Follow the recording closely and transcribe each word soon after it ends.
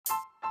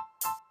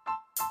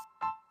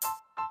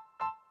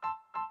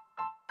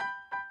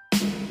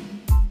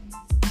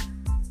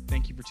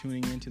for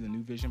tuning in to the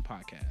New Vision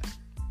podcast.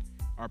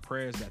 Our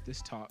prayer is that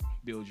this talk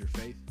builds your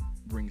faith,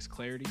 brings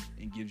clarity,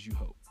 and gives you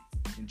hope.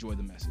 Enjoy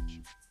the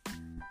message.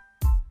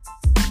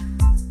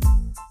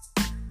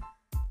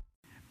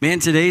 Man,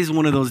 today's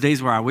one of those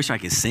days where I wish I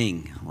could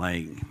sing.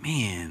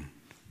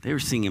 They were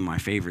singing my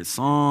favorite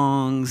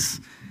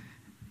songs.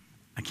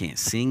 I can't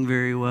sing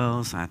very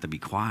well, so I have to be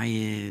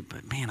quiet.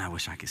 But man, I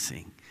wish I could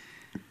sing.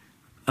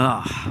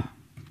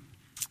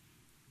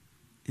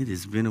 It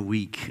has been a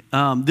week.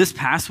 This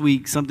past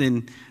week,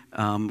 something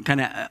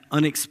kind of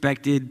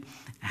unexpected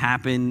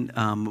happened.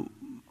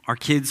 Our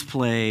kids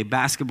play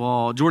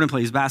basketball. Jordan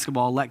plays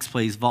basketball. Lex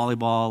plays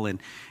volleyball.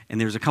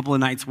 And there's a couple of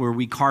nights where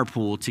we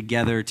carpool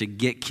together to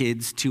get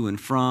kids to and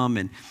from.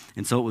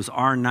 And so it was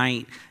our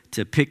night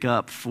to pick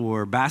up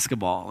for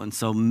basketball. And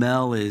so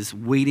Mel is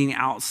waiting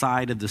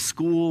outside of the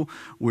school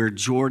where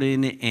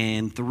Jordan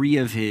and 3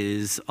 of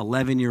his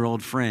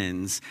 11-year-old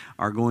friends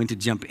are going to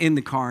jump in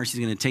the car.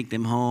 She's going to take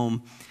them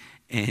home.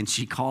 And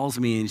she calls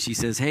me and she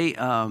says, hey,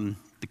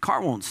 the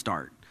car won't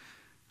start.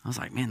 I was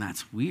like, man,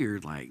 that's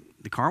weird.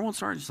 The car won't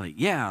start? She's like,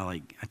 yeah.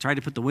 I tried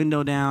to put the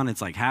window down.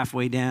 It's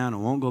halfway down. It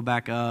won't go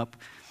back up.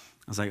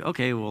 I was like,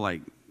 okay, well,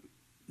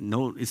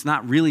 no, it's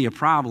not really a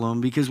problem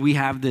because we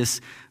have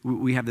this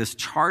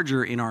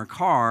charger in our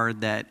car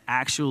that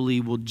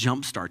actually will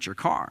jumpstart your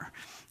car.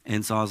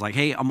 And so I was like,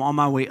 hey, I'm on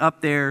my way up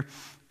there.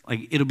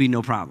 It'll be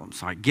no problem.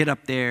 So I get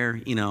up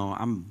there,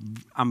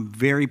 I'm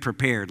very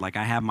prepared.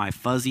 I have my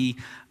fuzzy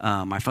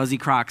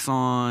Crocs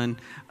on.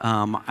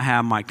 I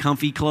have my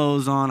comfy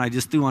clothes on. I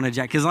just threw on a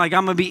jacket because I'm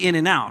going to be in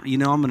and out. I'm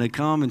going to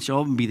come and show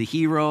up and be the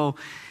hero.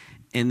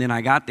 And then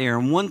I got there,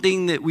 and one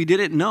thing that we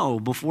didn't know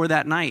before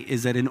that night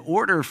is that in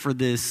order for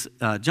this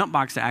jump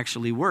box to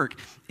actually work,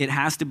 it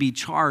has to be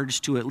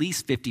charged to at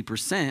least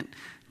 50%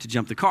 to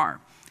jump the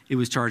car. It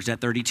was charged at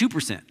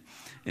 32%.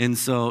 And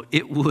so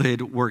it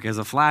would work as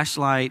a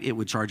flashlight, it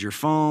would charge your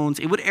phones,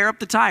 it would air up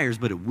the tires,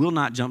 but it will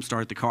not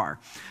jumpstart the car.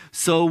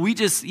 So we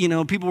just,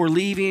 people were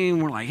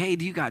leaving, we're like, hey,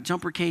 do you got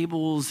jumper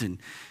cables? And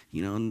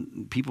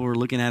people were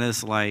looking at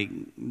us like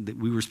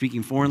we were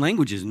speaking foreign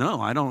languages. No,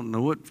 I don't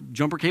know what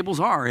jumper cables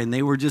are. And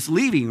they were just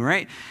leaving,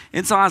 right?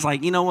 And so I was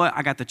like, you know what?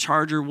 I got the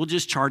charger. We'll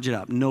just charge it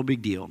up. No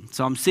big deal.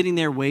 So I'm sitting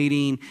there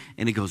waiting,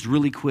 and it goes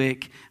really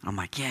quick. And I'm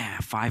like, yeah,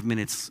 5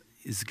 minutes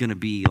is going to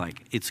be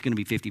it's going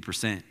to be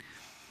 50%.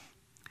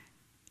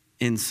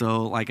 And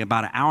so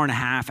about an hour and a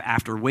half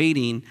after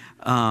waiting,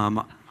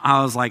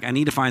 I was like, I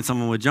need to find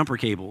someone with jumper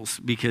cables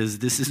because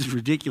this is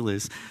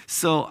ridiculous.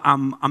 So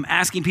I'm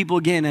asking people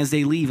again as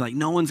they leave,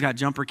 no one's got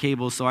jumper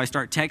cables. So I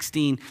start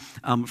texting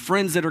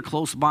friends that are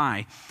close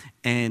by.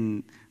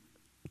 And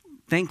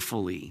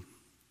thankfully,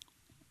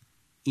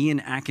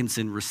 Ian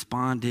Atkinson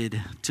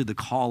responded to the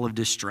call of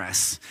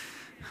distress.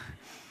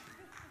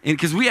 And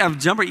because we have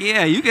jumper,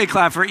 yeah, you can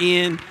clap for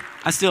Ian.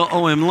 I still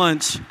owe him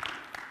lunch.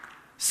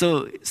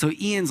 So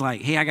Ian's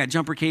like, hey, I got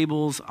jumper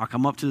cables. I'll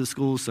come up to the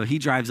school. So he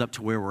drives up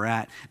to where we're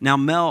at. Now,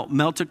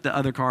 Mel took the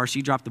other car.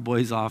 She dropped the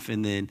boys off,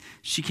 and then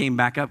she came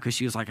back up because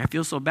she was like, I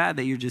feel so bad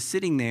that you're just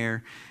sitting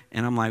there.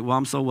 And I'm like, well,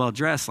 I'm so well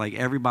dressed.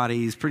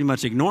 Everybody's pretty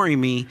much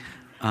ignoring me.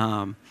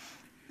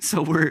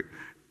 So we're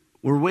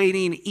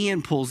waiting.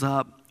 Ian pulls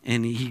up,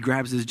 and he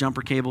grabs his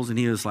jumper cables, and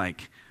he was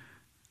like,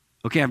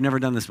 okay, I've never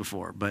done this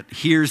before, but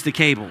here's the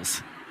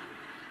cables.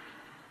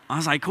 I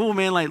was like, cool,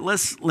 man.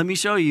 Let me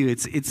show you.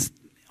 It's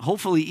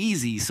hopefully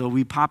easy. So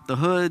we popped the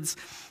hoods,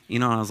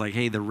 and I was like,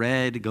 hey, the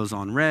red goes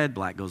on red,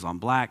 black goes on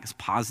black. It's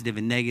positive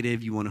and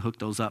negative. You want to hook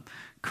those up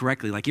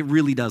correctly. It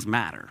really does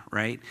matter,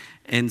 right?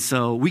 And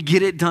so we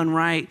get it done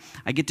right.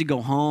 I get to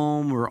go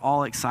home. We're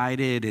all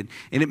excited. And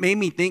it made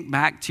me think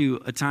back to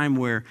a time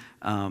where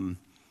I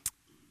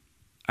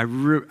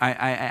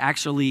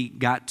actually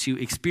got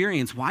to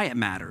experience why it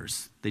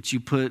matters that you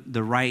put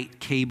the right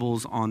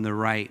cables on the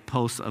right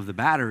posts of the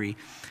battery.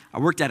 I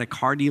worked at a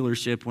car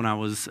dealership when I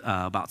was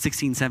about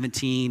 16,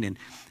 17,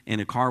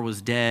 and a car was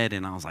dead,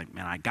 and I was like,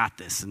 man, I got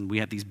this. And we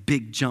had these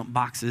big jump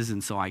boxes,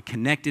 and so I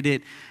connected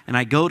it, and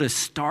I go to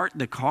start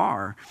the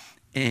car,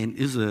 and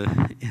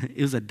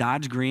it was a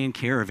Dodge Grand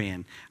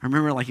Caravan. I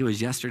remember it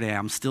was yesterday.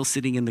 I'm still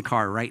sitting in the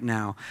car right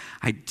now.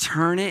 I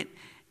turn it,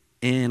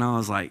 and I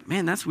was like,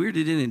 man, that's weird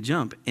it didn't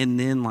jump. And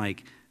then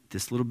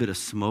this little bit of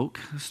smoke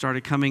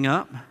started coming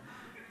up.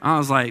 I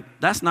was like,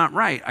 that's not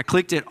right. I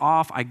clicked it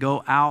off. I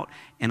go out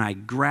and I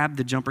grab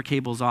the jumper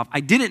cables off. I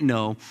didn't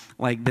know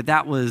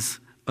that was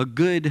a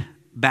good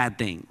bad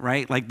thing,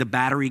 right? The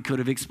battery could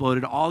have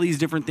exploded. All these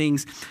different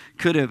things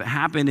could have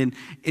happened.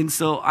 And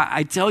so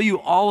I tell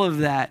you all of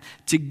that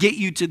to get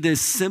you to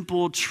this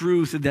simple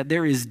truth that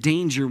there is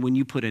danger when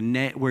you put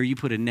where you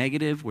put a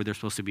negative where there's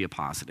supposed to be a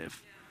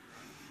positive.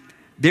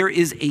 There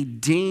is a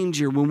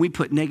danger when we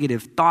put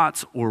negative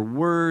thoughts or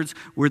words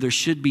where there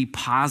should be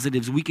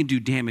positives. We can do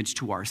damage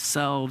to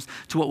ourselves,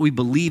 to what we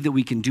believe that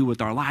we can do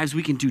with our lives.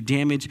 We can do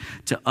damage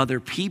to other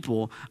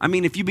people.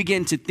 If you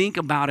begin to think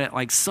about it,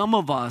 some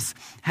of us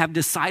have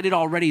decided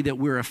already that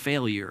we're a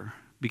failure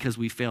because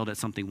we failed at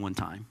something one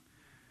time.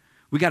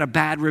 We got a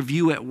bad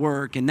review at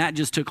work, and that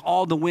just took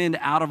all the wind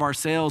out of our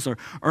sails.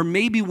 Or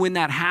maybe when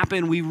that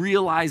happened, we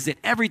realized that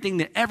everything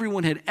that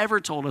everyone had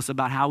ever told us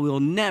about how we'll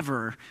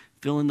never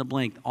fill in the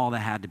blank, all that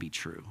had to be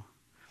true.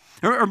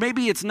 Or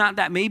maybe it's not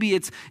that. Maybe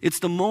it's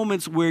the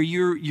moments where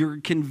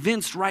you're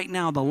convinced right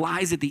now the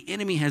lies that the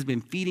enemy has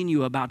been feeding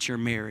you about your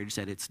marriage,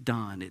 that it's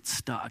done, it's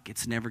stuck,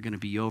 it's never going to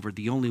be over.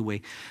 The only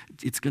way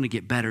it's going to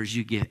get better is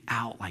you get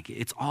out. Like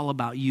it's all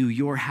about you,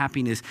 your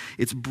happiness.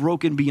 It's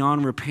broken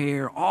beyond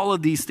repair. All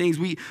of these things,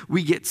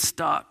 we get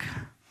stuck.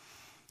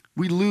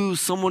 We lose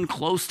someone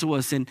close to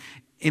us, and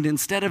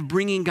instead of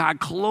bringing God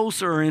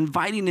closer or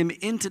inviting him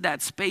into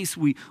that space,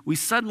 we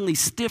suddenly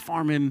stiff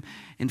arm him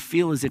and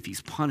feel as if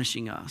he's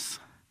punishing us,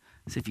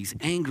 as if he's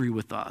angry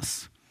with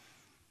us.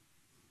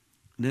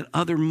 And at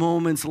other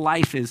moments,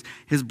 life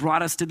has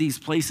brought us to these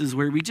places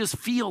where we just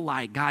feel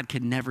like God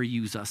can never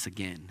use us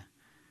again.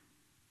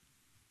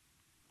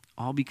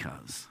 All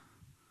because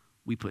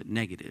we put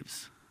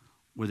negatives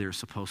where there's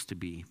supposed to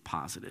be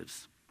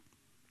positives.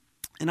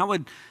 And I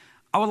would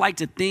like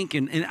to think,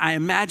 and I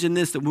imagine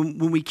this, that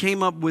when we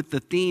came up with the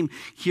theme,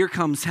 Here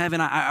Comes Heaven,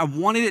 I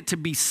wanted it to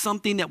be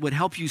something that would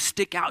help you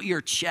stick out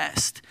your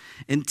chest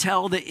and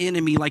tell the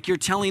enemy, like you're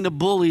telling a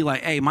bully,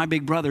 like, hey, my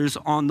big brother's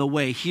on the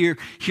way. Here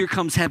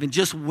comes heaven.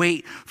 Just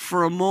wait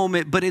for a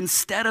moment. But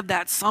instead of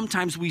that,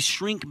 sometimes we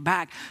shrink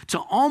back to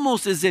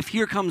almost as if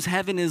Here Comes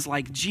Heaven is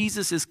like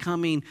Jesus is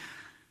coming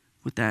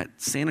with that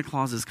Santa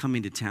Claus is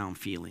coming to town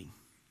feeling.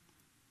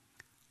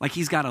 Like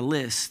he's got a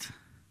list.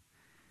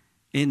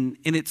 And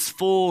it's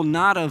full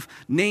not of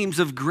names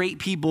of great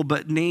people,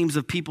 but names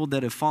of people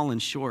that have fallen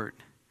short.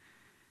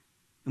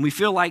 And we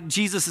feel like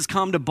Jesus has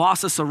come to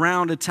boss us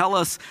around, to tell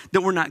us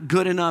that we're not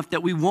good enough,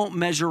 that we won't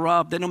measure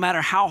up, that no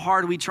matter how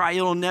hard we try,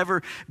 it'll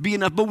never be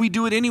enough. But we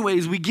do it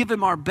anyways. We give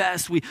him our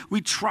best. We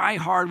try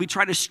hard. We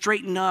try to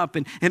straighten up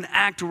and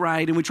act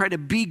right. And we try to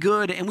be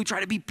good. And we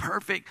try to be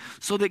perfect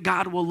so that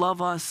God will love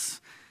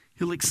us.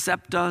 He'll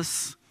accept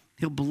us.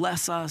 He'll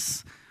bless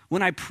us.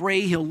 When I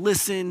pray, he'll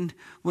listen.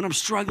 When I'm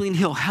struggling,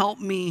 he'll help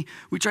me.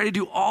 We try to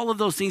do all of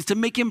those things to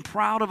make him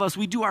proud of us.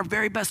 We do our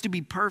very best to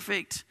be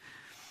perfect.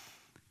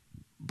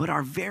 But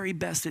our very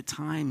best at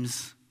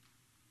times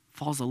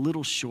falls a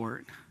little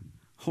short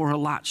or a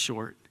lot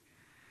short.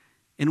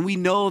 And we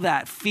know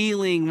that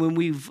feeling when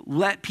we've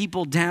let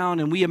people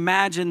down, and we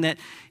imagine that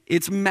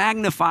it's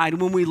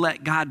magnified when we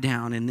let God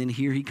down, and then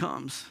here he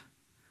comes.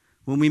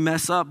 When we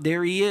mess up,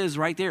 there he is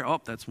right there. Oh,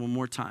 that's one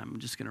more time. I'm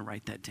just going to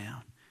write that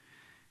down.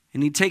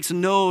 And he takes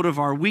note of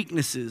our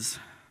weaknesses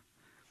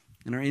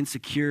and our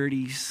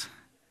insecurities,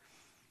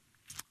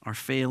 our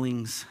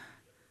failings.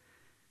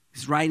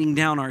 He's writing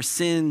down our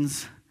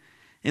sins.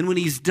 And when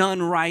he's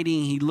done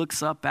writing, he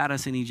looks up at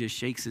us and he just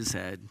shakes his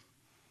head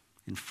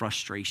in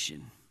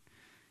frustration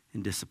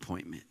and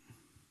disappointment.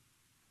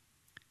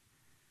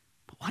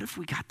 But what if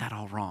we got that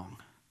all wrong?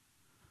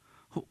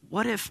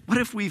 What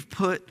if we've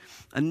put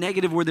a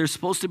negative where there's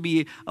supposed to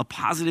be a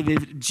positive?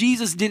 If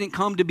Jesus didn't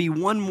come to be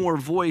one more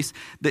voice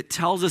that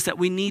tells us that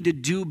we need to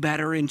do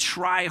better and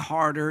try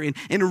harder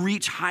and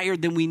reach higher,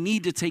 then we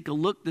need to take a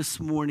look this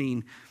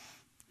morning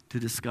to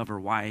discover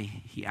why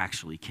he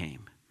actually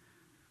came.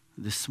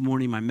 This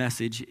morning, my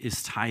message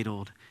is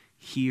titled,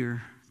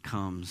 Here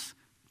Comes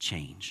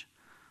Change.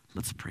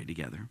 Let's pray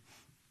together.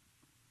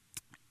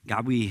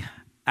 God, we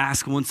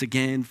ask once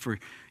again for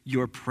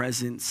your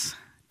presence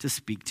to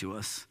speak to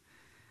us.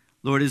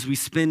 Lord, as we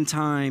spend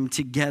time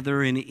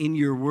together and in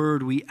your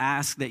word, we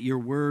ask that your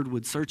word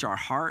would search our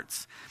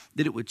hearts,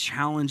 that it would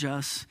challenge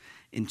us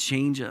and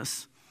change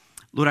us.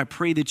 Lord, I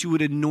pray that you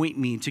would anoint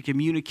me to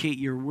communicate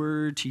your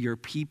word to your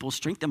people,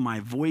 strengthen my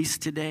voice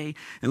today,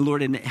 and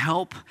Lord, and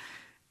help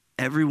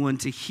everyone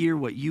to hear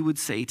what you would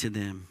say to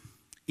them,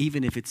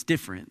 even if it's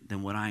different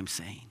than what I'm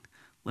saying.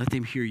 Let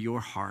them hear your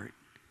heart.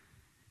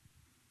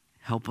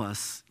 Help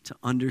us to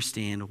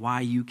understand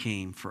why you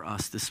came for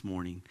us this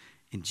morning.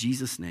 In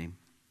Jesus' name,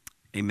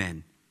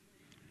 amen.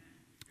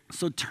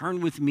 So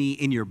turn with me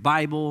in your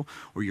Bible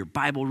or your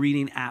Bible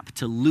reading app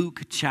to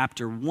Luke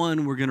chapter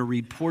 1. We're going to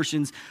read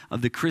portions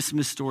of the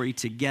Christmas story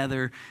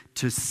together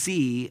to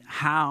see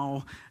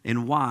how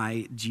and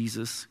why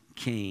Jesus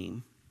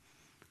came.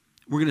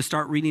 We're going to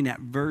start reading at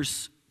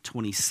verse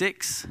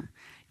 26.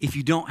 If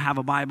you don't have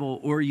a Bible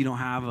or you don't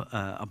have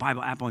a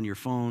Bible app on your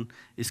phone,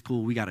 it's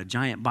cool. We got a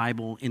giant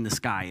Bible in the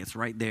sky. It's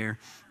right there.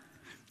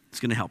 It's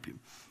going to help you.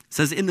 It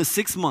says, in the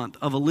 6th month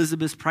of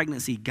Elizabeth's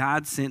pregnancy,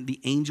 God sent the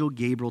angel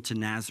Gabriel to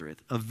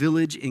Nazareth, a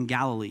village in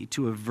Galilee,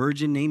 to a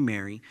virgin named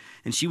Mary,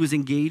 and she was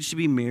engaged to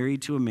be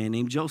married to a man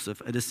named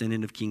Joseph, a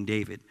descendant of King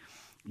David.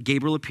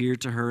 Gabriel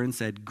appeared to her and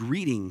said,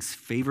 "Greetings,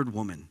 favored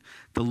woman.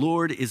 The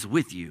Lord is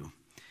with you."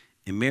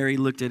 And Mary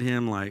looked at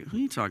him like, "Who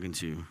are you talking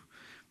to?"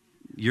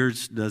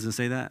 Yours doesn't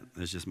say that?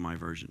 That's just my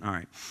version. All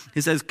right.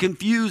 It says,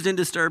 confused and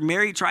disturbed,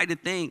 Mary tried to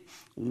think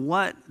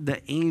what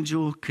the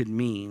angel could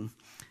mean.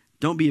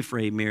 "Don't be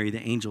afraid, Mary,"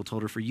 the angel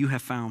told her, "for you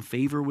have found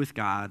favor with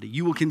God.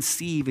 You will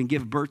conceive and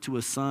give birth to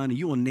a son, and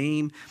you will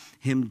name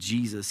him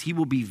Jesus. He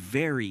will be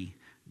very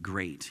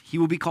great. He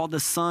will be called the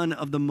Son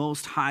of the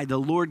Most High. The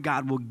Lord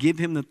God will give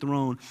him the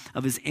throne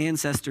of his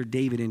ancestor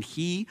David, and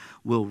he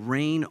will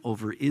reign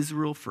over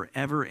Israel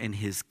forever, and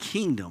his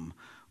kingdom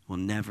will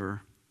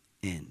never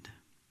end.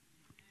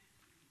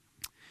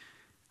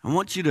 I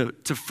want you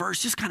to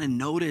first just kind of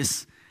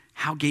notice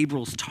how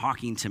Gabriel's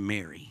talking to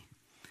Mary,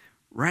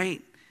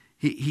 right?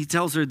 He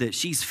tells her that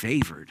she's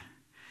favored.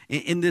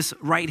 And this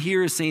right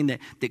here is saying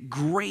that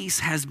grace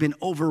has been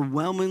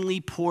overwhelmingly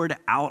poured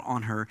out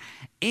on her,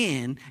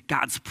 and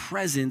God's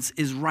presence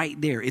is right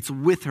there. It's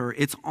with her.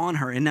 It's on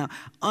her. And now,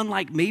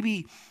 unlike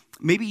maybe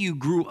you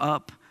grew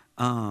up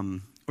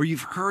or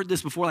you've heard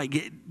this before,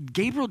 like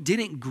Gabriel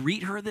didn't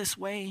greet her this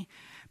way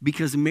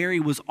because Mary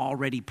was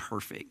already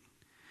perfect.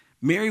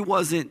 Mary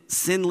wasn't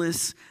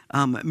sinless.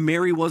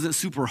 Mary wasn't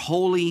super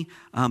holy.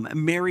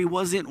 Mary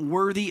wasn't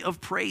worthy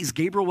of praise.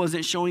 Gabriel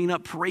wasn't showing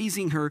up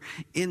praising her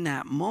in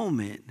that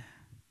moment.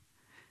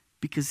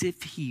 Because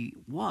if he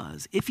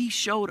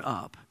showed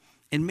up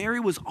and Mary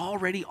was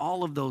already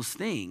all of those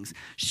things,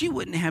 she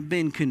wouldn't have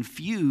been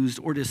confused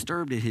or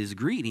disturbed at his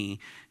greeting.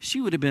 She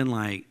would have been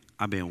like,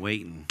 I've been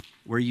waiting.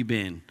 Where you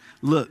been?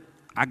 Look,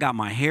 I got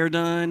my hair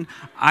done.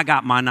 I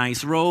got my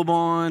nice robe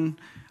on.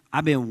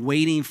 I've been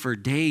waiting for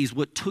days.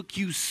 What took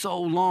you so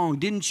long?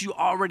 Didn't you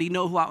already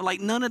know who I was? Like,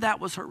 none of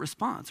that was her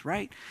response,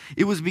 right?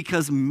 It was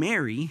because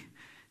Mary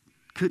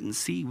couldn't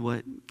see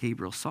what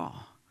Gabriel saw.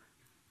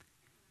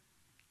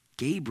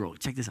 Gabriel,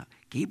 check this out.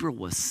 Gabriel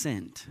was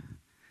sent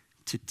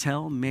to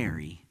tell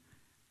Mary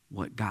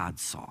what God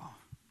saw.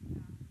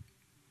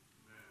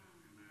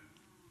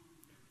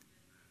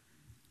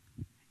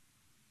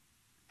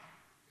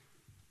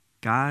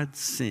 God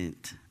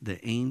sent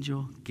the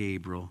angel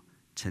Gabriel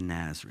to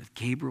Nazareth.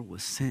 Gabriel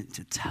was sent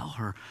to tell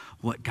her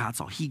what God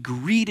saw. He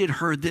greeted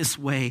her this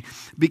way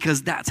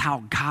because that's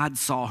how God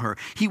saw her.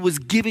 He was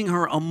giving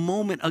her a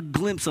moment, a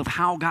glimpse of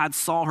how God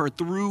saw her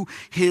through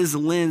his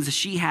lens.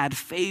 She had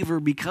favor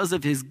because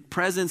of his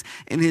presence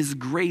and his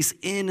grace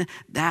in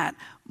that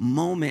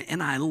moment.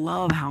 And I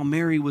love how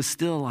Mary was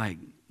still like,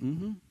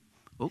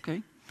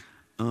 okay.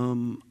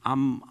 I'm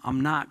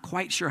not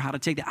quite sure how to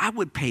take that. I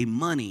would pay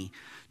money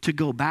to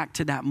go back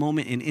to that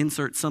moment and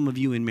insert some of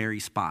you in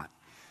Mary's spot,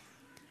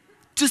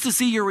 just to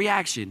see your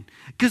reaction.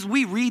 Because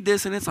we read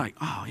this and it's like,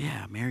 oh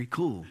yeah, Mary,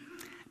 cool.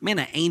 Man,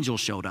 an angel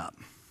showed up.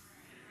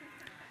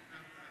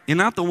 And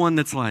not the one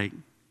that's like,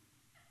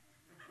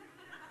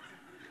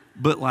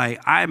 but like,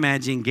 I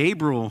imagine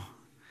Gabriel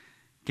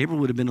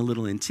would have been a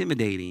little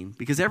intimidating,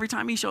 because every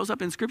time he shows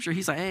up in scripture,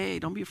 he's like, hey,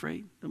 don't be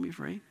afraid. Don't be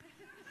afraid.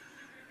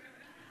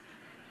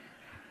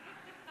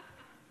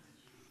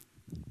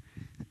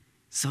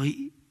 So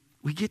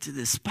we get to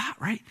this spot,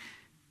 right?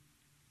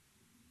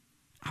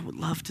 I would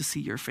love to see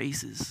your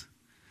faces.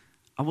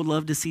 I would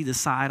love to see the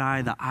side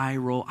eye, the eye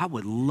roll. I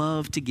would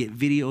love to get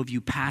video of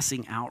you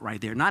passing out right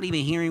there, not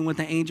even hearing what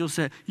the angel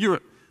said.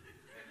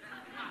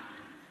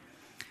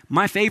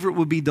 My favorite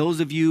would be those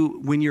of you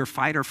when your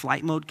fight or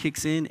flight mode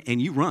kicks in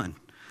and you run.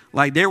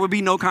 Like, there would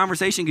be no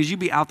conversation because you'd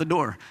be out the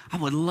door. I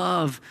would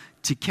love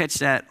to catch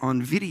that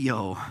on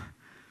video.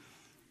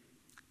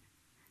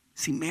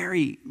 See,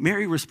 Mary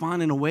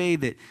responded in a way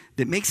that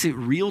makes it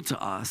real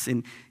to us.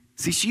 And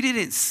see, she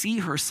didn't see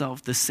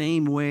herself the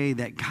same way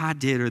that God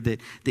did, or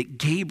that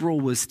Gabriel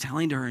was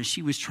telling to her. And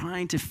she was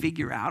trying to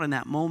figure out in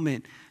that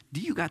moment, do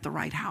you got the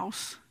right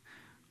house?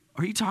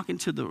 Are you talking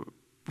to the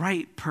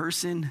right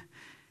person?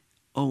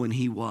 Oh, and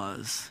he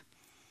was.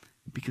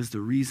 Because the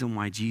reason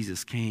why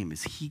Jesus came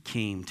is he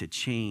came to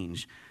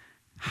change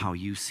how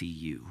you see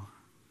you.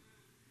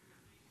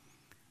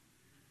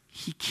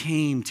 He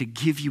came to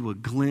give you a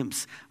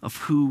glimpse of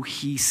who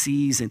he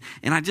sees. And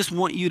I just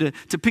want you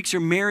to picture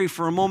Mary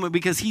for a moment,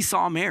 because he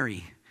saw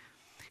Mary.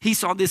 He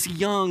saw this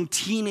young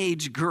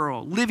teenage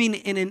girl living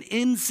in an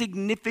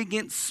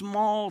insignificant,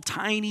 small,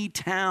 tiny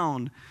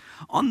town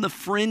on the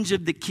fringe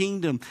of the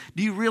kingdom.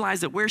 Do you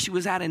realize that where she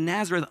was at in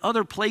Nazareth,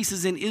 other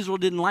places in Israel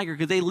didn't like her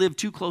because they lived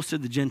too close to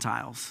the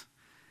Gentiles?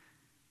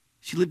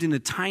 She lived in a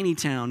tiny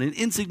town, an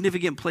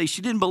insignificant place.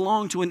 She didn't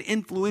belong to an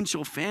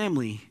influential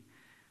family.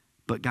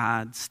 But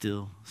God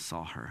still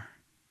saw her.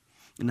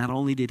 And not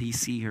only did he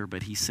see her,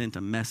 but he sent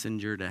a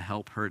messenger to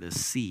help her to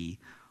see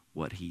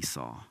what he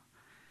saw.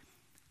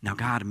 Now,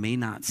 God may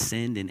not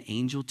send an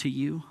angel to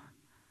you,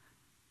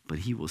 but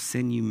he will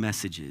send you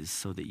messages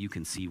so that you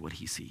can see what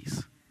he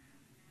sees.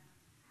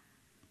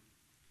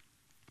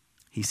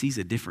 He sees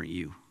a different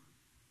you.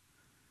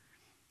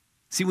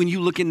 See, when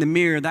you look in the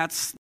mirror,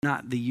 that's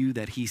not the you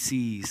that he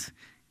sees.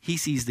 He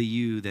sees the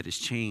you that is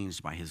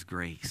changed by his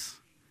grace,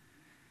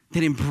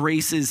 that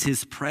embraces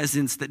his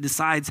presence, that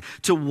decides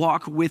to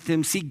walk with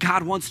him. See,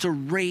 God wants to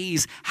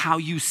raise how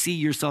you see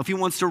yourself. He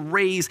wants to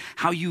raise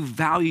how you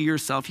value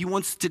yourself. He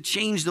wants to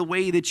change the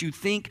way that you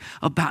think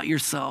about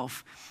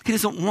yourself. He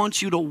doesn't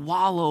want you to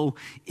wallow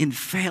in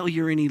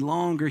failure any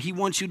longer. He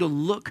wants you to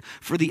look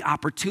for the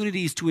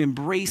opportunities to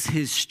embrace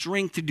his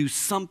strength to do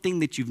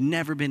something that you've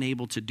never been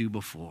able to do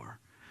before.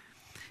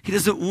 He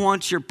doesn't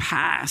want your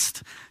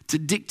past to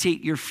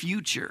dictate your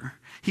future.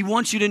 He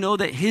wants you to know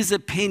that his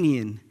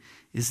opinion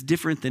is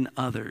different than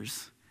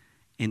others.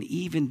 and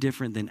even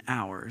different than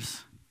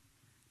ours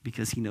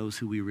because he knows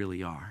who we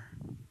really are.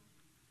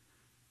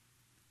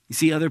 You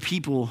see, other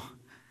people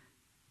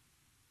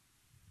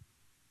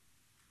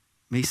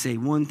may say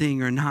one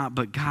thing or not,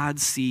 but God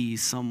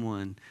sees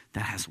someone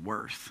that has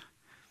worth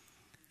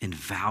and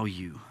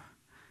value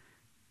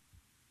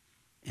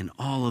and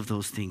all of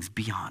those things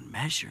beyond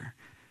measure.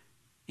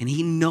 And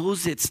he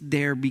knows it's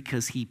there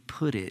because he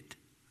put it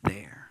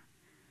there.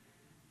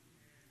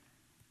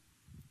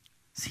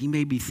 So he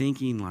may be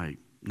thinking like,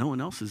 no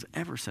one else has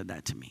ever said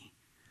that to me.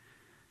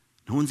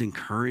 No one's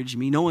encouraged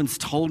me. No one's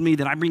told me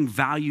that I bring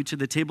value to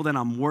the table, that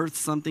I'm worth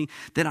something,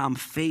 that I'm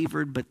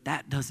favored, but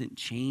that doesn't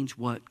change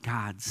what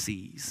God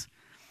sees.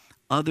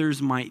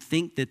 Others might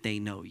think that they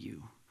know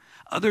you.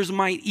 Others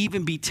might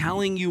even be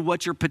telling you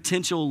what your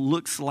potential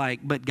looks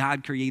like, but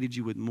God created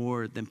you with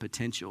more than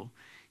potential.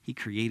 He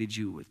created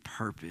you with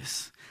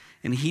purpose.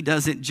 And he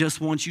doesn't just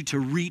want you to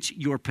reach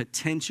your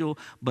potential,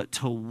 but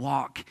to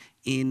walk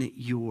in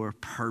your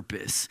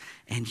purpose.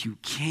 And you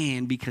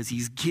can, because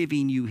he's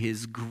giving you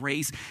his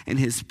grace and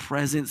his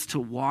presence to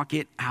walk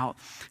it out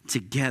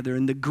together.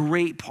 And the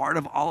great part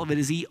of all of it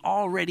is he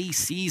already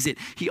sees it.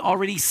 He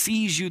already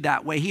sees you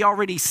that way. He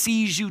already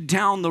sees you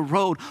down the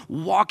road,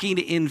 walking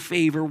in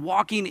favor,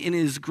 walking in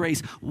his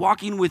grace,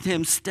 walking with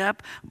him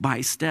step by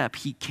step.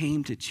 He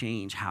came to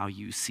change how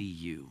you see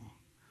you.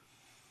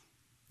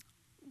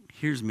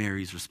 Here's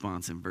Mary's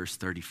response in verse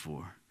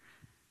 34.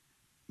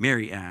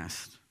 Mary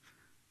asked,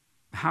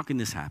 how can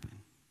this happen?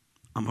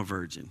 I'm a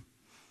virgin.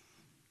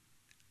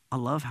 I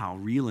love how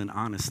real and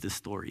honest this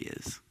story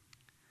is.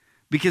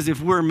 Because if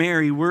we're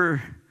Mary,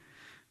 we're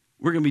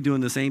going to be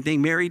doing the same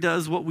thing. Mary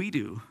does what we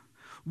do.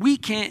 We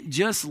can't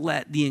just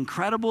let the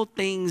incredible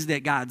things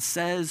that God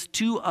says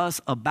to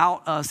us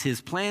about us, his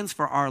plans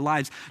for our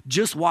lives,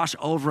 just wash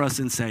over us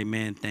and say,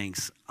 man,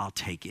 thanks, I'll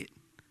take it.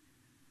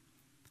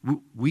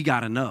 We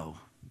got to know.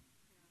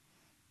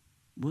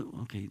 Well,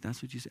 okay,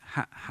 that's what you said.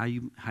 How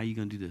you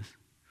going to do this?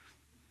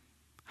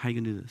 How you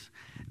going to do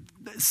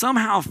this?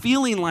 Somehow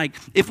feeling like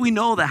if we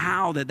know the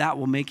how, that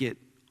will make it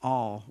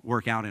all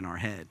work out in our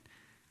head.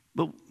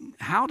 But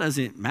how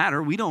doesn't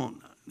matter. We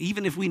don't,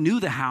 even if we knew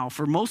the how,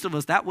 for most of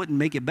us, that wouldn't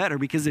make it better,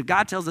 because if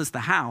God tells us the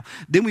how,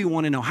 then we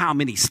want to know how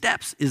many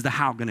steps is the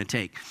how going to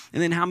take.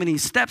 And then how many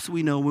steps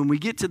we know. When we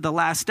get to the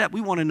last step, we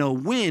want to know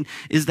when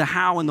is the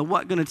how and the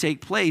what going to take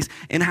place,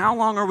 and how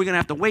long are we going to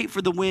have to wait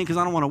for the when, because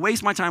I don't want to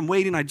waste my time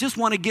waiting. I just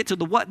want to get to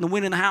the what and the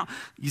when and the how.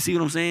 You see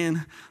what I'm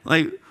saying?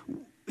 Like,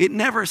 it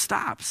never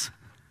stops.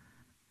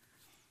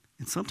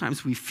 And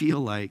sometimes we feel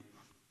like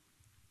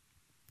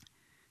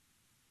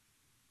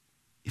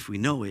if we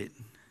know it,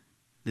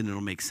 then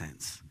it'll make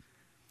sense.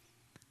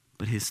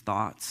 But his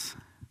thoughts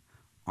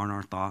aren't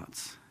our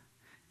thoughts,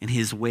 and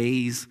his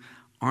ways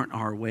aren't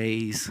our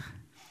ways.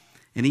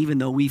 And even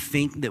though we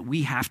think that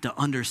we have to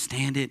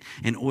understand it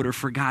in order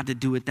for God to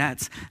do it,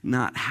 that's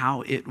not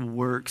how it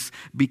works,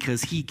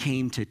 because he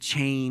came to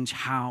change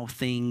how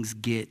things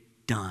get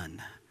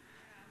done.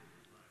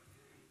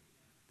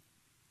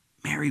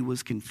 Mary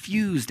was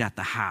confused at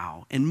the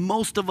how, and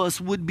most of us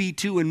would be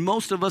too, and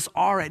most of us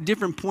are at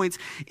different points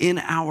in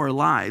our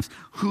lives.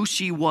 Who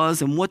she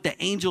was and what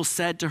the angel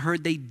said to her,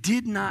 they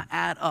did not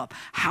add up.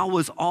 How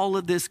was all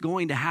of this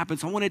going to happen?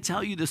 So I want to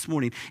tell you this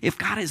morning, if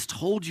God has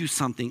told you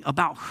something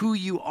about who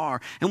you are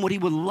and what he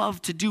would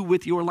love to do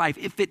with your life,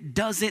 if it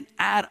doesn't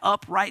add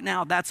up right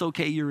now, that's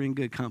okay, you're in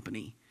good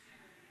company.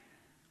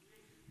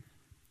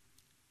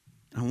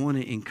 I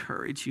want to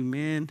encourage you,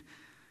 man,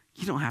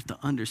 you don't have to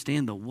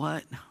understand the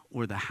what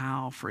or the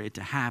how for it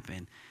to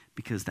happen,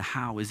 because the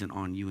how isn't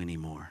on you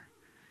anymore.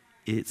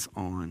 It's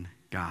on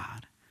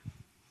God.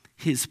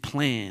 His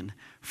plan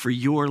for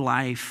your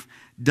life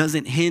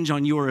doesn't hinge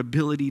on your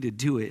ability to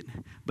do it,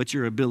 but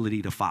your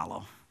ability to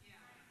follow.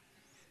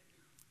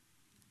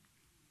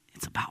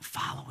 It's about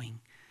following,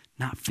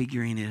 not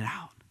figuring it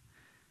out.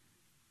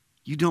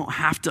 You don't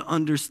have to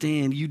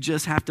understand. You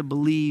just have to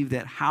believe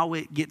that how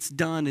it gets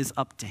done is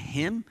up to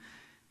him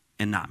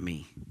and not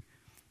me.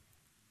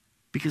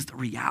 Because the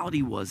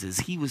reality was,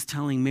 is he was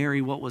telling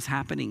Mary what was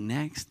happening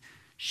next.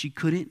 She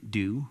couldn't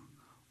do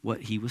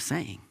what he was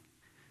saying.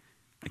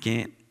 I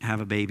can't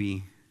have a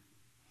baby.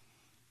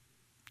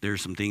 There are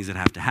some things that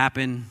have to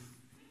happen.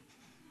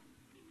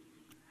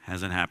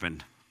 Hasn't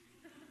happened.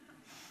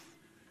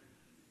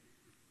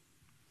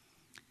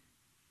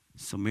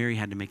 So Mary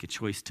had to make a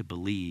choice to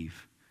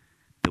believe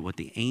that what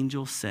the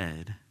angel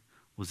said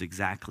was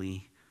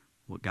exactly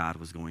what God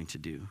was going to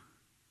do.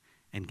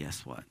 And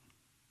guess what?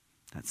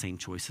 That same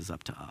choice is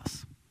up to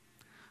us.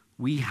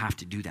 We have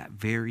to do that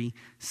very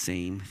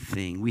same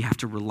thing. We have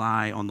to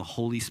rely on the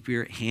Holy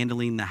Spirit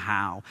handling the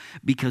how,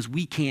 because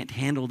we can't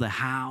handle the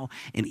how,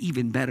 and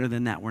even better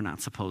than that, we're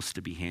not supposed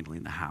to be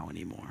handling the how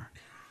anymore.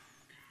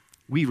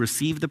 We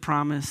receive the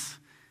promise.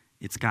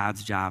 It's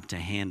God's job to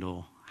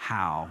handle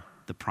how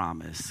the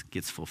promise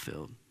gets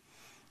fulfilled.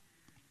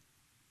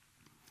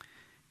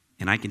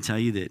 And I can tell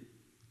you that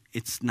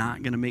it's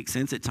not going to make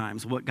sense at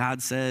times. What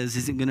God says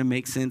isn't going to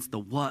make sense. The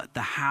what,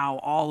 the how,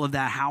 all of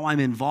that, how I'm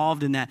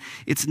involved in that,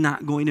 it's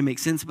not going to make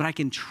sense, but I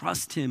can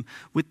trust him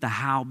with the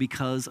how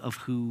because of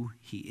who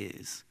he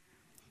is.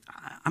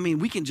 I mean,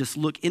 we can just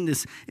look in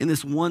this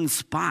one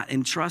spot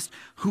and trust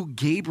who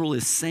Gabriel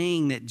is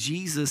saying that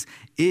Jesus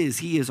is.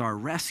 He is our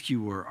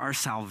rescuer, our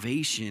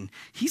salvation.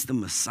 He's the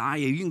Messiah.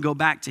 You can go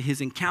back to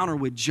his encounter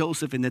with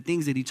Joseph and the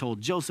things that he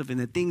told Joseph and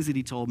the things that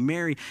he told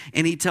Mary.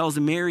 And he tells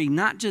Mary,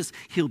 not just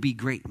he'll be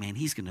great, man,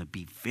 he's going to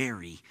be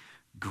very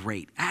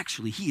great.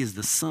 Actually, he is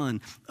the Son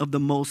of the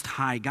Most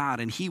High God,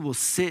 and he will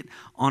sit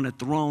on a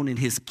throne, and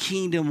his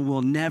kingdom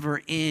will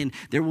never end.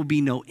 There will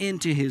be no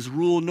end to his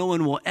rule. No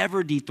one will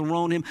ever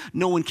dethrone him.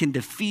 No one can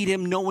defeat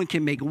him. No one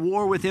can make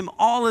war with him.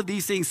 All of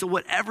these things. So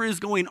whatever is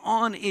going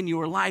on in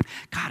your life,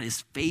 God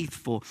is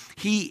faithful.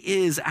 He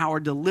is our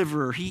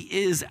deliverer. He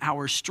is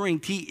our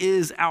strength. He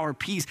is our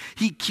peace.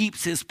 He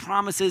keeps his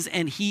promises,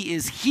 and he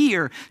is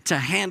here to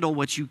handle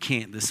what you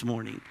can't this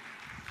morning.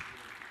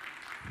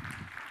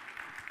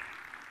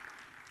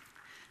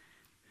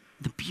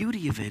 The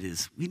beauty of it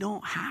is we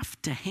don't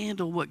have to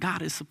handle what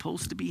God is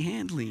supposed to be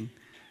handling.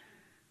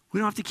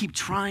 We don't have to keep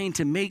trying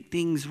to make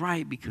things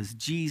right because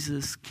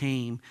Jesus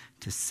came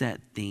to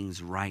set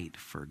things right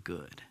for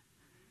good.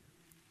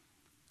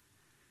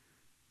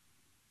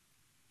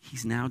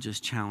 He's now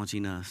just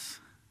challenging us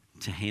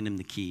to hand him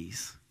the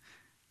keys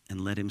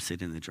and let him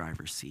sit in the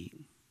driver's seat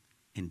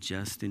and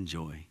just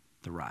enjoy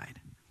the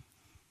ride.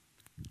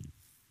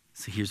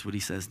 So here's what he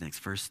says next,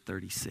 verse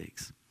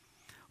 36.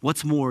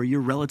 What's more,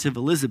 your relative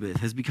Elizabeth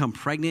has become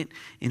pregnant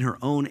in her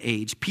own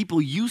age. People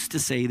used to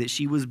say that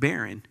she was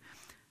barren,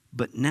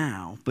 but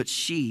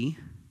she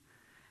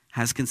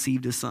has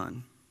conceived a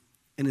son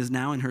and is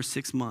now in her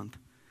 6th month.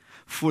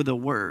 For the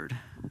word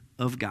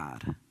of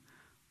God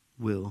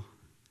will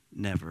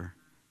never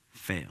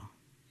fail.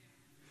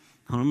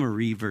 I'm going to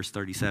read verse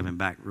 37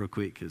 back real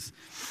quick because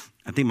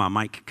I think my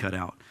mic cut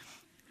out.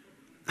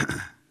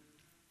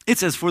 It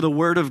says, for the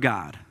word of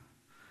God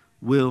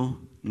will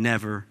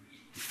never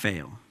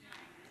fail.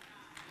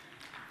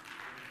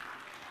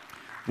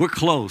 We're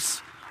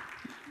close.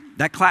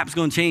 That clap's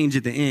going to change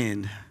at the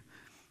end.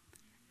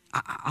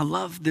 I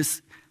love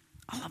this.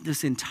 I love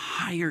this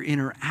entire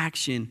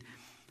interaction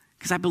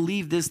because I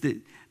believe this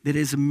that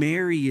as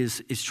Mary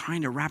is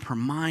trying to wrap her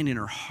mind and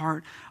her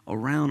heart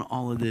around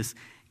all of this,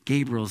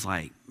 Gabriel's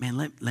like, man,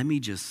 let me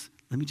just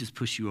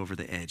push you over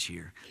the edge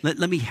here. Let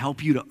me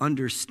help you to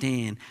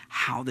understand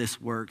how this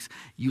works.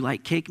 You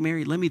like cake,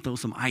 Mary? Let me throw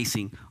some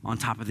icing on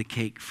top of the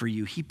cake for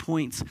you. He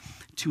points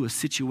to a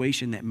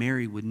situation that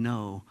Mary would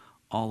know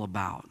all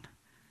about.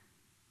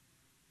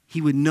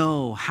 He would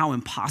know how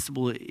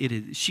impossible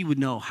she would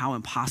know how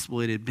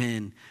impossible it had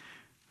been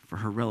for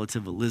her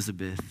relative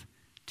Elizabeth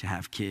to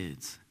have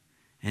kids.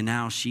 And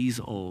now she's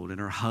old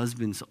and her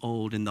husband's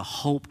old and the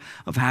hope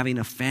of having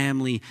a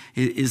family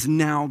is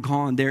now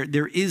gone.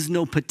 There is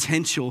no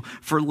potential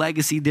for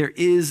legacy. There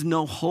is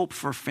no hope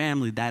for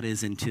family. That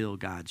is until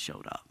God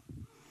showed up.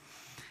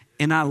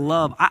 And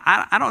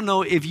I don't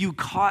know if you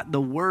caught the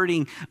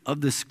wording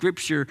of the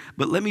scripture,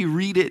 but let me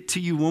read it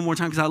to you one more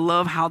time because I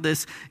love how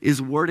this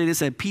is worded. It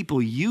said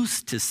people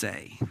used to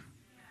say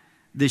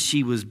that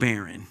she was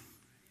barren.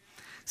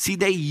 See,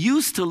 they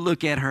used to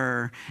look at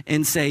her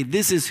and say,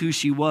 this is who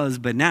she was,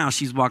 but now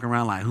she's walking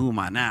around like, who am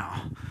I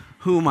now?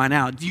 Who am I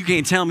now? You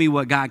can't tell me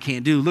what God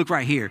can't do. Look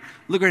right here.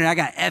 Look right here. I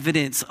got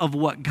evidence of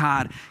what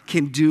God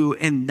can do,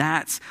 and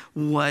that's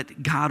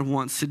what God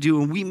wants to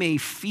do. And we may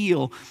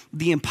feel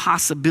the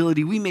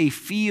impossibility. We may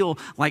feel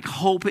like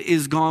hope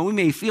is gone. We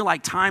may feel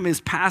like time has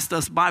passed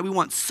us by. We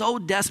want so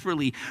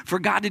desperately for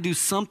God to do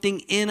something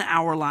in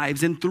our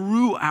lives and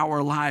through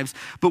our lives,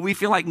 but we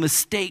feel like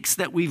mistakes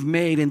that we've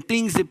made and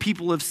things that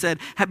people have said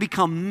have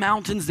become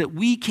mountains that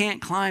we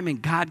can't climb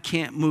and God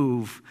can't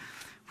move.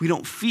 We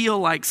don't feel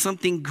like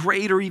something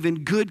great or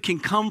even good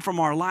can come from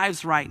our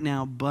lives right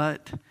now,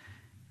 but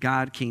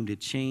God came to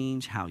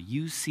change how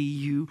you see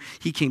you.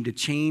 He came to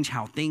change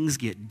how things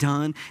get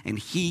done, and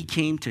he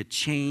came to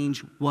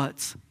change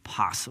what's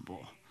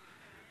possible.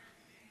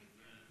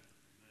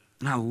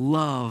 And I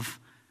love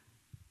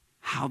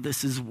how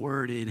this is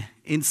worded.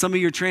 In some of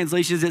your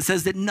translations, it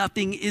says that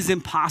nothing is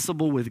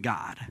impossible with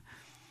God.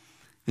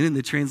 And in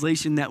the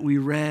translation that we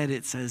read,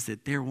 it says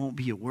that there won't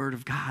be a word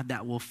of God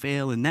that will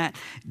fail. And that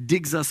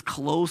digs us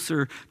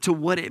closer to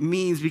what it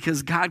means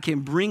because God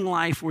can bring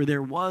life where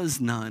there was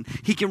none.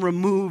 He can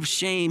remove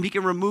shame. He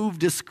can remove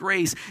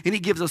disgrace. And he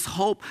gives us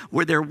hope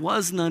where there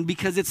was none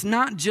because it's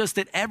not just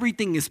that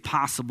everything is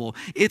possible.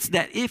 It's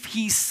that if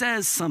he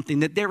says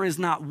something, that there is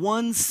not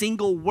one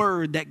single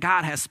word that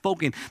God has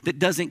spoken that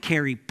doesn't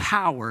carry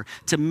power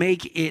to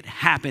make it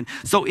happen.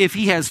 So if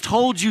he has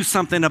told you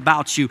something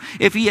about you,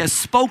 if he has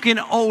spoken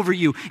over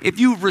you, if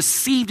you've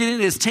received it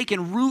and it has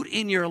taken root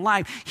in your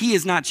life, he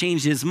has not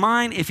changed his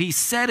mind. If he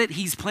said it,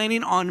 he's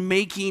planning on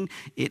making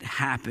it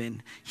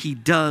happen. He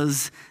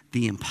does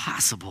the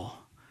impossible.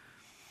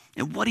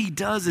 And what he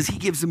does is he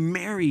gives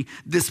Mary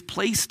this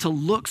place to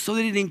look so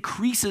that it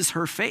increases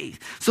her faith,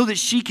 so that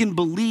she can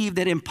believe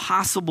that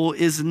impossible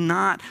is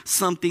not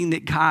something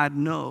that God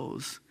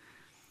knows.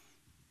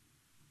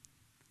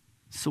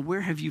 So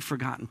where have you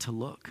forgotten to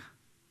look?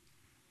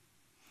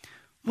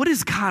 What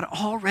has God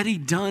already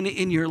done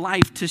in your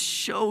life to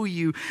show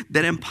you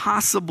that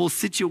impossible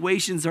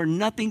situations are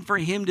nothing for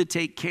him to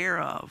take care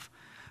of,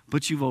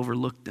 but you've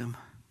overlooked them?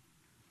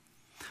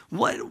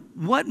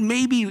 What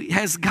maybe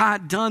has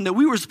God done that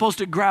we were supposed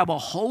to grab a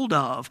hold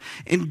of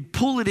and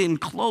pull it in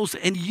close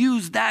and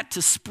use that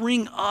to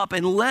spring up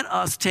and let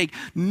us take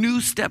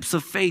new steps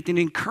of faith and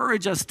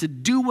encourage us to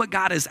do what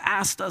God has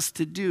asked us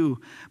to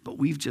do, but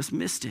we've just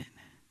missed it?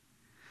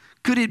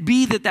 Could it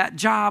be that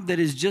job that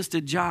is just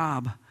a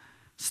job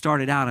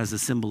started out as a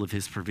symbol of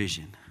his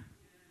provision?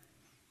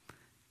 It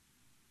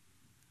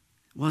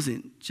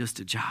wasn't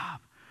just a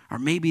job. Or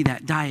maybe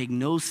that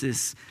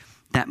diagnosis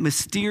that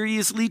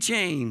mysteriously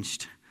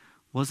changed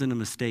wasn't a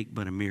mistake,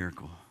 but a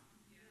miracle.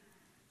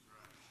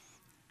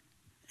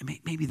 And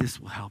maybe this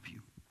will help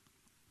you.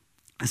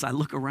 As I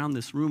look around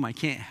this room, I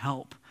can't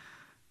help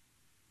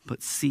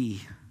but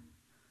see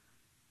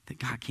that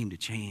God came to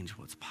change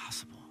what's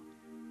possible.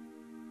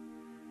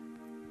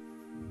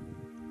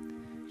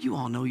 You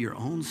all know your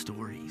own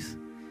stories.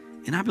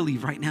 And I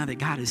believe right now that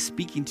God is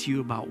speaking to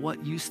you about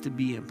what used to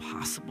be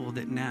impossible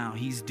that now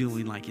he's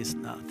doing like it's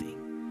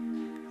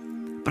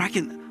nothing. But I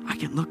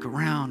can look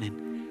around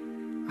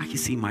and I can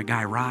see my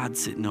guy Rod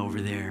sitting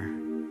over there.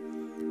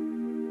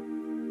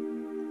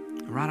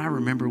 Rod, I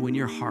remember when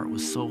your heart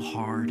was so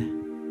hard. I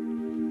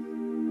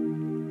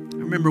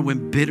remember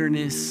when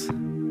bitterness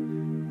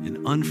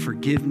and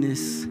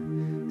unforgiveness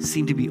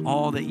seemed to be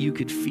all that you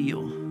could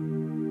feel.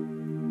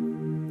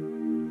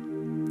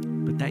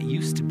 But that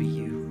used to be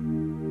you.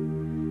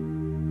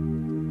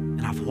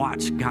 And I've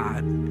watched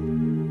God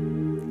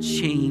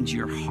change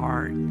your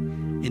heart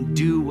and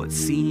do what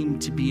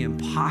seemed to be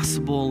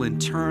impossible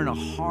and turn a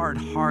hard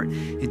heart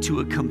into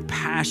a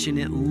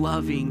compassionate,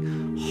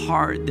 loving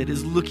heart that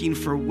is looking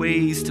for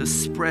ways to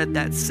spread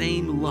that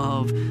same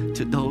love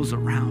to those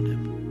around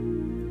him.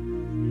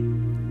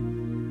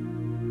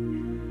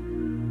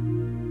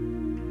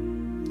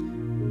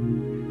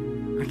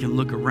 I can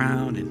look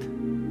around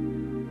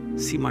and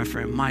see my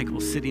friend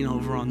Michael sitting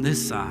over on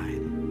this side.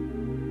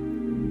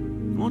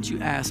 Won't you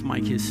ask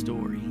Mike his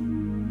story?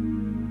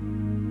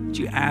 Won't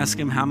you ask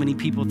him how many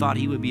people thought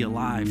he would be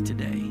alive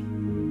today?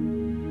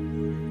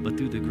 But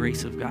through the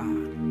grace of God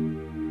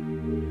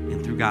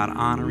and through God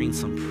honoring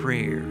some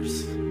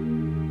prayers,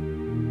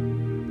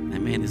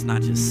 that man is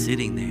not just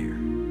sitting there,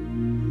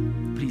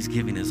 but he's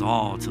giving his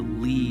all to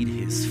lead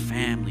his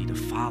family to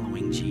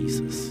following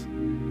Jesus,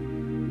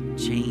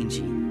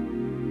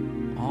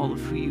 changing all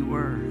of who you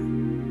were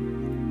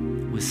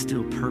with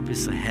still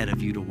purpose ahead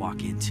of you to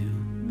walk into.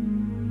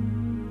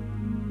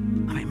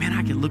 I mean, man,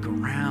 I can look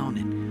around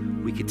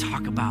and we could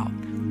talk about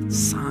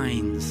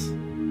signs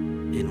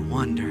and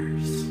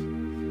wonders.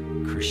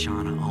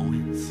 Krishana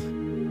Owens.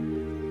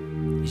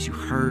 As you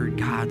heard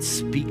God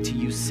speak to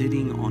you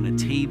sitting on a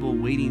table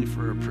waiting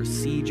for a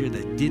procedure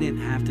that didn't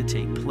have to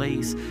take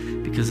place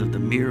because of the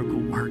miracle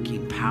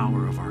working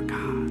power of our God.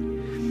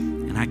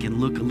 And I can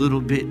look a little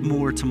bit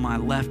more to my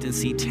left and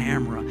see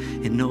Tamara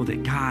and know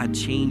that God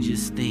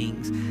changes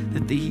things,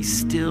 that he's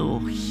still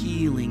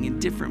healing in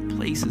different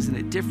places and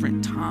at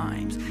different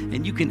times.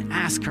 And you can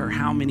ask her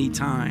how many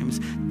times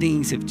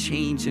things have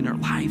changed in her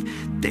life.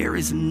 There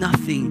is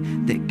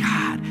nothing that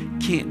God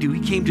can't do. He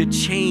came to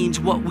change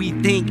what we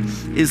think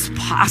is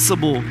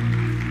possible.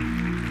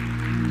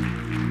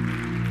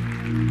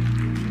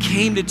 He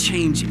came to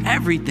change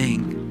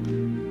everything.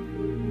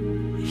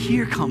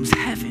 Here comes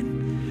heaven.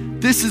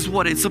 This is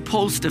what it's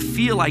supposed to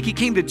feel like. He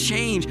came to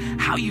change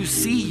how you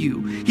see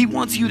you. He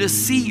wants you to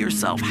see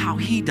yourself how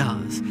he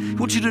does. He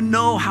wants you to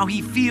know how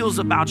he feels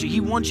about you. He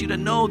wants you to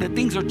know that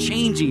things are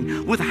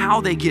changing with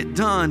how they get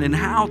done and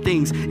how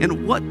things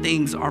and what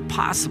things are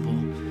possible.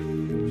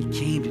 He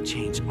came to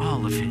change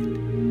all of it.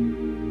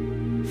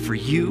 For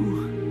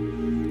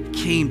you,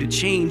 he came to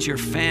change your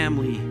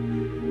family,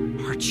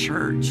 our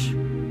church,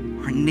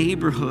 our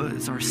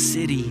neighborhoods, our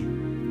city.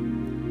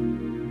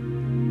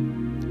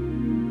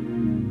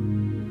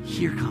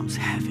 Here comes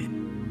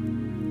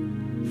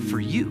heaven for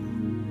you.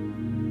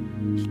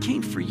 He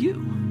came for you.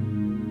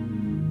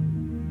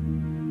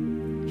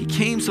 He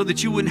came so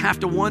that you wouldn't have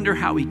to wonder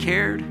how he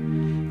cared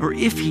or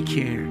if he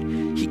cared.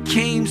 He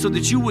came so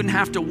that you wouldn't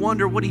have to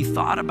wonder what he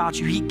thought about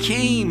you. He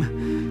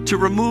came to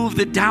remove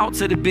the doubts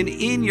that have been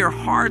in your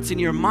hearts and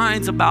your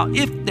minds about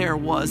if there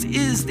was,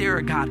 is there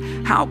a God?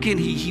 How can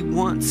he? He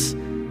wants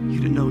you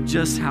to know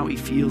just how he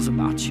feels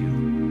about you.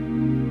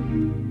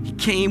 He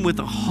came with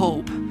a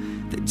hope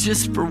that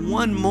just for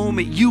one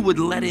moment you would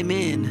let him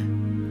in.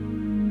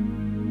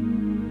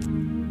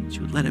 That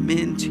you would let him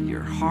into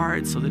your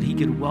heart so that he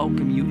could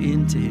welcome you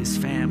into his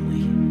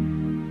family.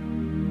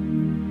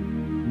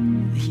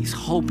 He's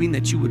hoping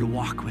that you would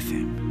walk with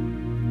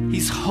him.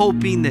 He's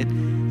hoping that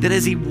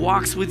as he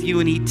walks with you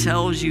and he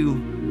tells you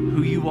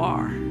who you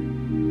are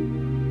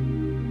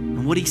and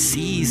and what he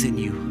sees in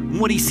you, and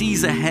what he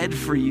sees ahead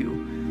for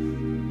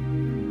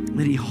you.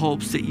 That he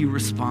hopes that you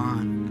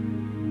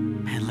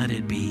respond. Man, let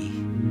it be.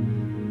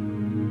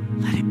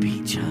 Let it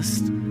be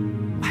just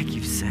like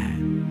you've said.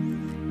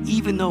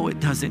 Even though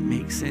it doesn't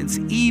make sense,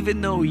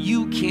 even though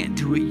you can't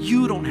do it,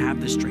 you don't have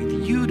the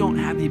strength, you don't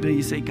have the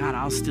ability to say, God,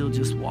 I'll still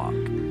just walk.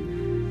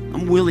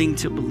 I'm willing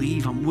to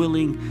believe, I'm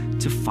willing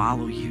to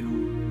follow you.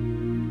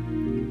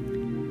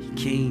 He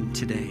came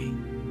today.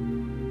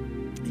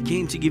 He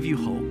came to give you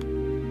hope,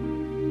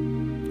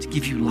 to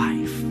give you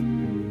life.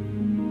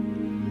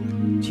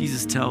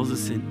 Jesus tells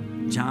us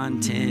in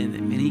John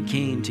 10 that he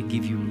came to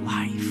give you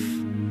life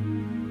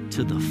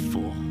to the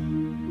full.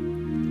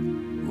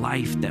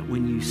 Life that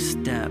when you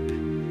step,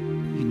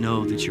 you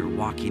know that you're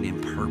walking in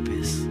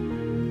purpose.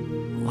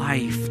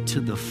 Life to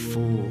the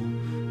full,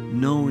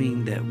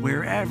 knowing that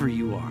wherever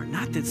you are,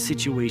 not that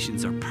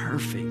situations are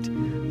perfect,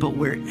 but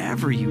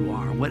wherever you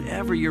are,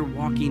 whatever you're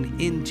walking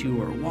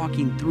into or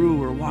walking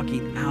through or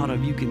walking out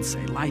of, you can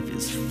say life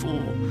is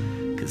full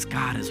because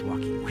God is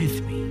walking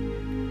with me.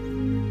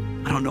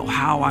 I don't know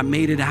how I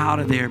made it out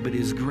of there, but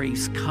his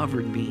grace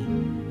covered me.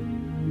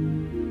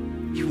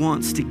 He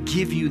wants to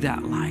give you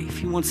that life.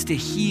 He wants to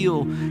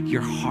heal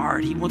your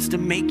heart. He wants to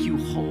make you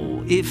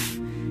whole if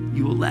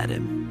you will let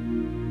him.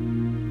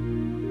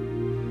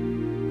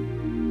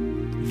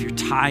 If you're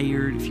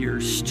tired, if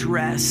you're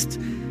stressed,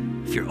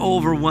 if you're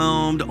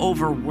overwhelmed,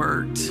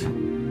 overworked,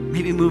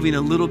 maybe moving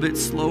a little bit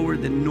slower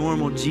than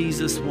normal,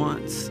 Jesus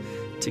wants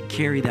to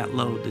carry that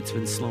load that's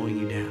been slowing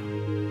you down.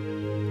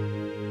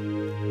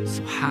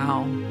 So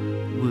how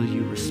will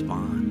you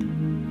respond?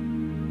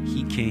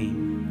 He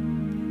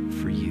came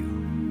for you.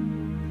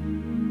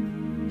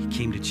 He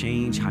came to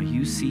change how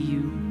you see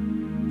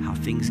you, how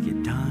things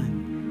get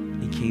done.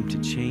 He came to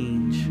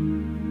change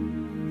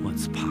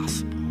what's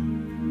possible.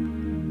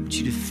 I want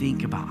you to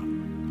think about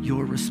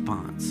your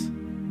response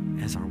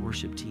as our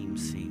worship team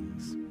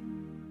sings.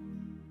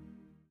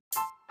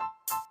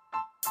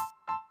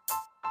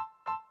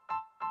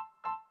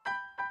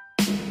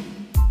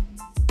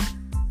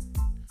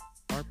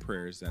 Our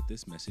prayers that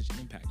this message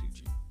impacted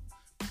you.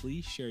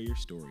 Please share your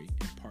story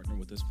and partner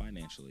with us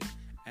financially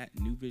at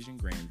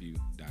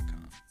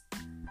newvisiongrandview.com.